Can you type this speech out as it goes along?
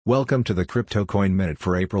Welcome to the Crypto Coin Minute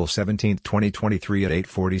for April 17, 2023 at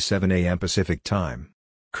 8:47 a.m. Pacific Time.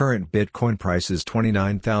 Current Bitcoin price is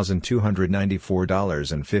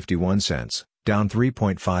 $29,294.51, down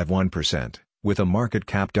 3.51%, with a market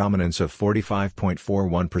cap dominance of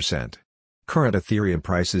 45.41%. Current Ethereum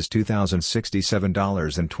price is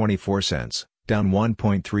 $2,067.24, down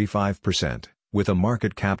 1.35%, with a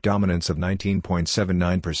market cap dominance of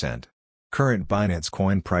 19.79%. Current Binance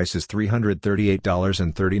Coin price is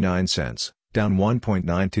 $338.39, down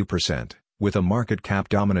 1.92%, with a market cap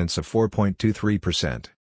dominance of 4.23%.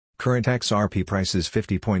 Current XRP price is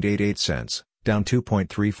 50.88 cents, down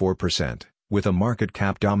 2.34%, with a market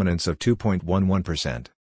cap dominance of 2.11%.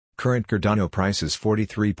 Current Cardano price is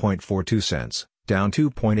 43.42 cents, down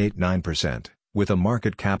 2.89%, with a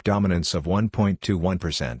market cap dominance of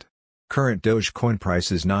 1.21%. Current Dogecoin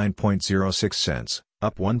price is 9.06 cents,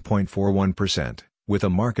 up 1.41%, with a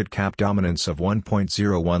market cap dominance of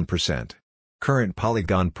 1.01%. Current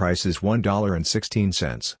Polygon price is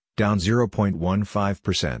 $1.16, down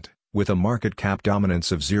 0.15%, with a market cap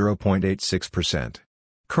dominance of 0.86%.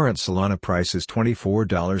 Current Solana price is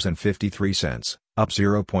 $24.53, up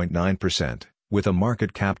 0.9%, with a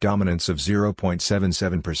market cap dominance of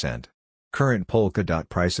 0.77%. Current Polkadot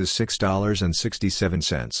price is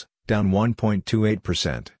 $6.67, down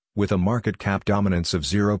 1.28%, with a market cap dominance of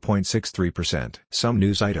 0.63%. Some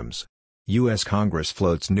news items. U.S. Congress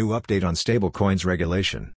floats new update on stablecoins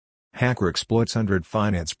regulation. Hacker exploits 100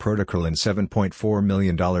 finance protocol in $7.4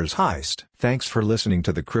 million heist. Thanks for listening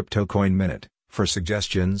to the Crypto Coin Minute. For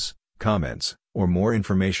suggestions, comments, or more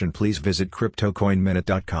information, please visit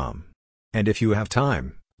CryptoCoinMinute.com. And if you have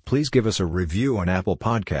time, please give us a review on Apple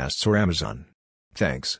Podcasts or Amazon. Thanks.